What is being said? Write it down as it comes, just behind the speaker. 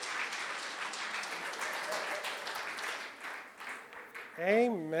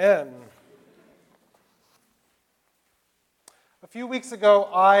Amen. A few weeks ago,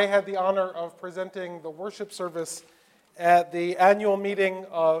 I had the honor of presenting the worship service at the annual meeting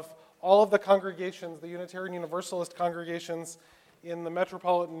of all of the congregations, the Unitarian Universalist congregations in the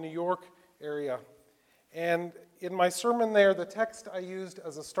metropolitan New York area. And in my sermon there, the text I used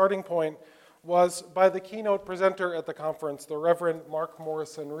as a starting point was by the keynote presenter at the conference, the Reverend Mark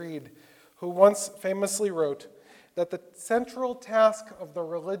Morrison Reed, who once famously wrote that the central task of the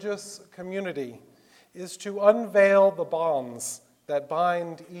religious community is to unveil the bonds that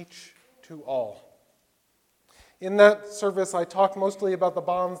bind each to all. In that service, I talked mostly about the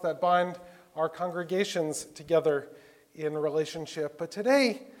bonds that bind our congregations together in relationship. But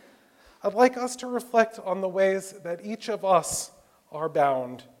today, I'd like us to reflect on the ways that each of us are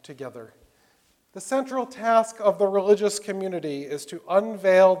bound together. The central task of the religious community is to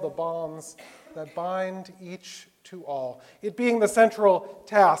unveil the bonds that bind each to all. It being the central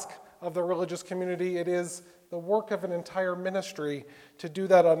task of the religious community, it is the work of an entire ministry to do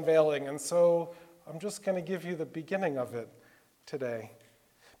that unveiling. And so I'm just going to give you the beginning of it today.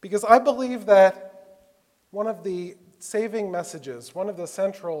 Because I believe that one of the saving messages, one of the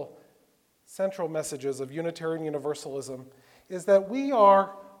central messages of Unitarian Universalism is that we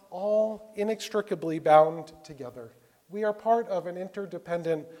are all inextricably bound together. We are part of an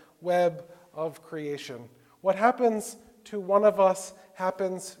interdependent web of creation. What happens to one of us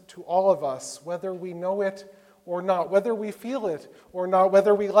happens to all of us, whether we know it or not, whether we feel it or not,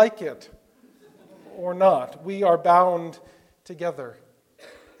 whether we like it or not. We are bound together.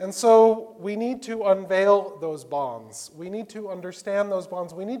 And so we need to unveil those bonds. We need to understand those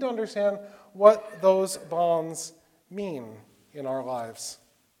bonds. We need to understand what those bonds mean in our lives.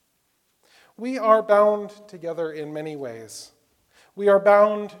 We are bound together in many ways. We are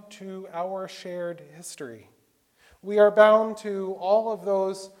bound to our shared history. We are bound to all of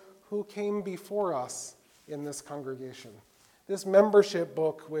those who came before us in this congregation. This membership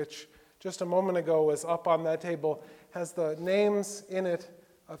book, which just a moment ago was up on that table, has the names in it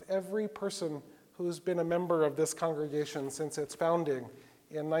of every person who's been a member of this congregation since its founding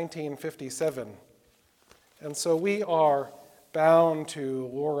in 1957. And so we are bound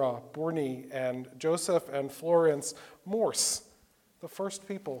to Laura Borney and Joseph and Florence Morse, the first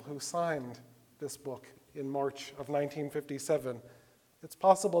people who signed this book in March of 1957. It's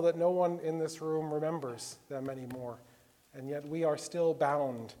possible that no one in this room remembers them anymore, and yet we are still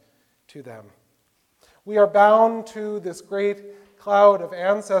bound to them. We are bound to this great cloud of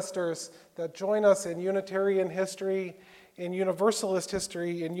ancestors that join us in Unitarian history, in Universalist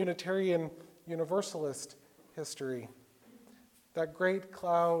history, in Unitarian Universalist history. That great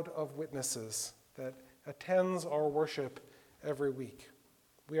cloud of witnesses that attends our worship every week.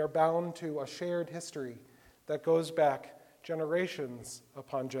 We are bound to a shared history that goes back generations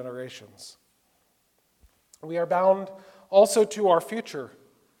upon generations. We are bound also to our future,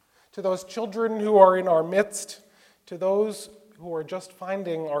 to those children who are in our midst, to those who are just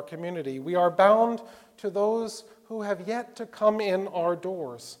finding our community. We are bound to those who have yet to come in our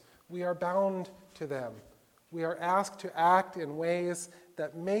doors. We are bound to them. We are asked to act in ways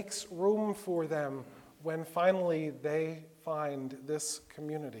that makes room for them when finally they find this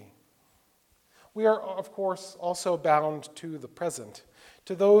community. We are, of course, also bound to the present,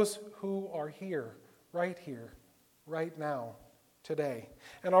 to those who are here, right now, today.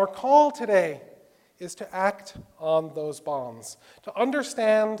 And our call today is to act on those bonds, to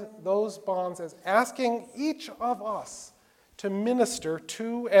understand those bonds as asking each of us to minister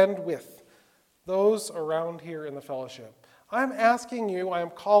to and with those around here in the fellowship. I'm asking you, I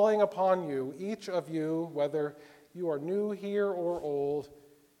am calling upon you, each of you, whether you are new here or old,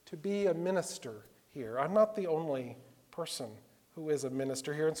 to be a minister here. I'm not the only person who is a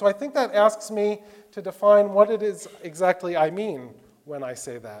minister here. And so I think that asks me to define what it is exactly I mean when I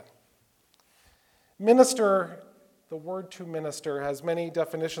say that. Minister, the word to minister, has many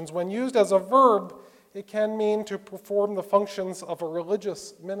definitions. When used as a verb, it can mean to perform the functions of a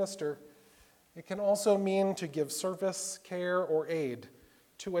religious minister. It can also mean to give service, care, or aid,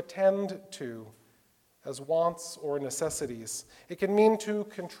 to attend to as wants or necessities. It can mean to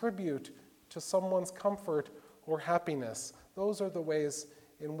contribute to someone's comfort or happiness. Those are the ways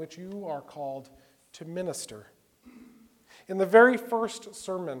in which you are called to minister. In the very first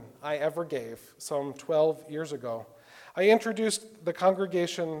sermon I ever gave, some 12 years ago, I introduced the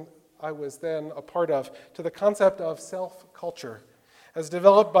congregation I was then a part of to the concept of self-culture, as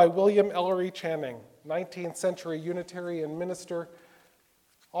developed by William Ellery Channing, 19th century Unitarian minister,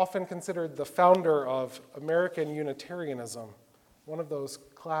 often considered the founder of American Unitarianism, one of those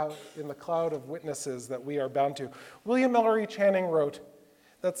cloud of witnesses that we are bound to. William Ellery Channing wrote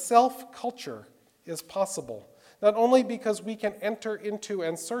that self-culture is possible, not only because we can enter into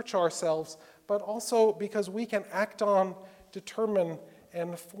and search ourselves, but also because we can act on, determine,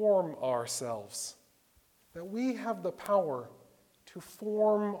 and form ourselves. That we have the power to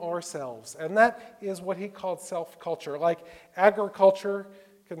form ourselves. And that is what he called self-culture. Like agriculture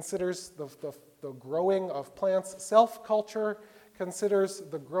considers the growing of plants, self-culture considers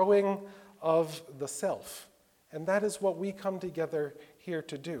the growing of the self. And that is what we come together here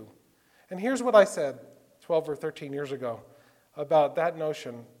to do. And here's what I said 12 or 13 years ago about that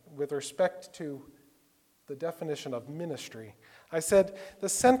notion with respect to the definition of ministry. I said, the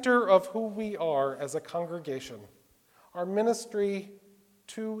center of who we are as a congregation, our ministry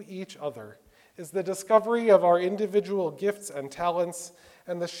to each other, is the discovery of our individual gifts and talents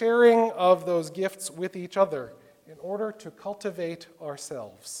and the sharing of those gifts with each other in order to cultivate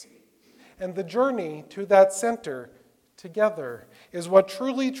ourselves. And the journey to that center together is what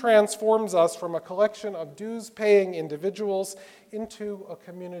truly transforms us from a collection of dues-paying individuals into a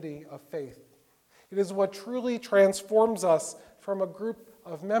community of faith. It is what truly transforms us from a group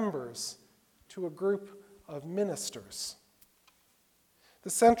of members to a group of ministers. The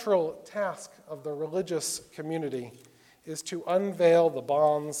central task of the religious community is to unveil the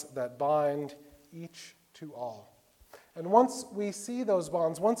bonds that bind each to all. And once we see those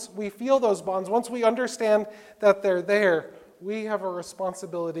bonds, once we feel those bonds, once we understand that they're there, we have a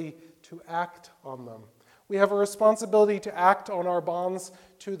responsibility to act on them. We have a responsibility to act on our bonds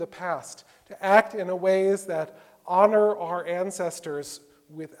to the past, to act in ways that honor our ancestors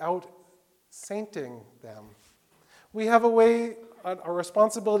without sainting them. We have a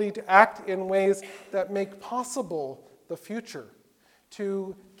responsibility to act in ways that make possible the future,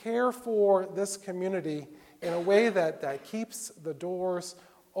 to care for this community in a way that keeps the doors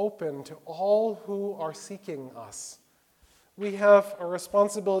open to all who are seeking us. We have a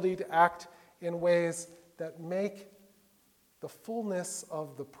responsibility to act in ways that make the fullness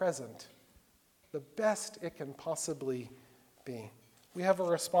of the present the best it can possibly be. We have a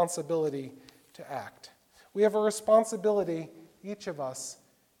responsibility to act. We have a responsibility, each of us,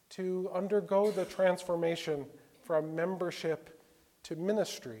 to undergo the transformation from membership to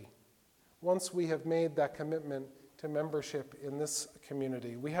ministry once we have made that commitment to membership in this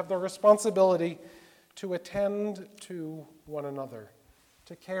community. We have the responsibility to attend to one another,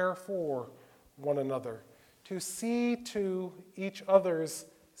 to care for one another, to see to each other's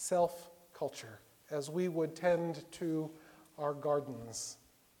self-culture as we would tend to our gardens.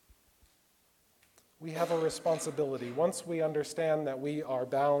 We have a responsibility, once we understand that we are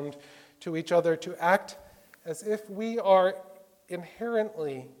bound to each other, to act as if we are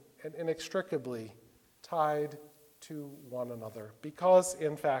inherently and inextricably tied to one another, because,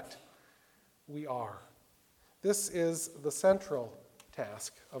 in fact, we are. This is the central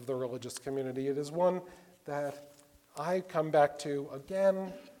task of the religious community. It is one that I come back to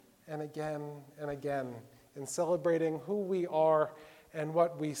again and again and again in celebrating who we are and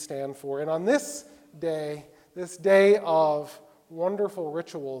what we stand for. And on this day of wonderful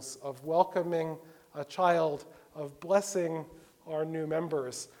rituals, of welcoming a child, of blessing our new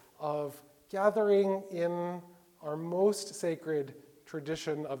members, of gathering in our most sacred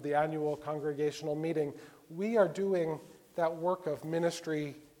tradition of the annual congregational meeting, we are doing that work of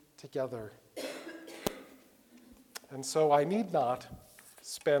ministry together. And so I need not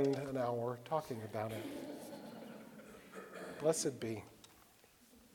spend an hour talking about it. Blessed be.